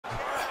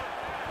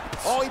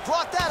offense. Oh, he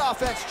brought that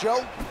offense,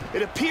 Joe.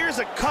 It appears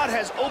a cut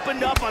has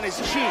opened up on his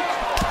cheek.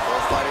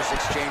 Both fighters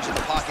exchange in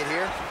the pocket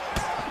here.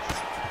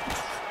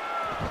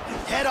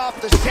 Head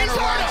off the center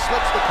line,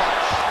 slips the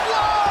punch.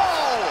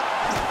 Whoa!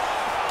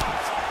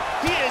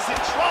 He is in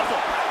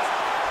trouble.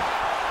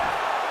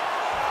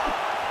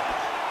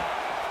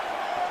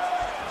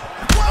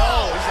 Whoa!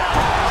 Oh, he's out.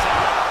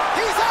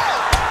 He's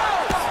out!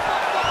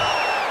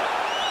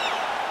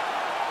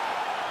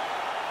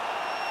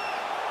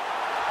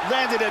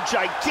 Landed a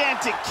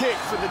gigantic kick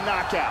for the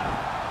knockout.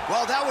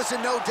 Well, that was a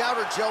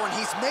no-doubter, Joe, and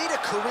he's made a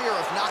career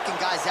of knocking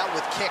guys out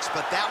with kicks,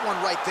 but that one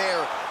right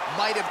there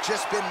might have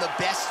just been the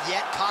best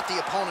yet. Caught the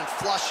opponent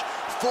flush,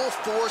 full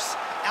force,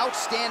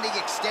 outstanding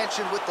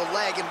extension with the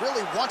leg, and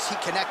really once he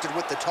connected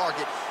with the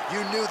target, you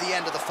knew the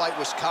end of the fight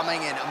was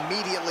coming, and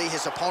immediately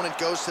his opponent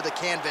goes to the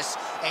canvas.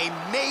 A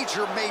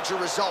major, major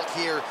result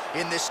here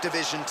in this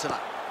division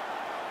tonight.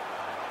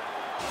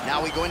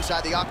 Now we go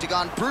inside the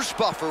octagon. Bruce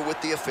Buffer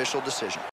with the official decision.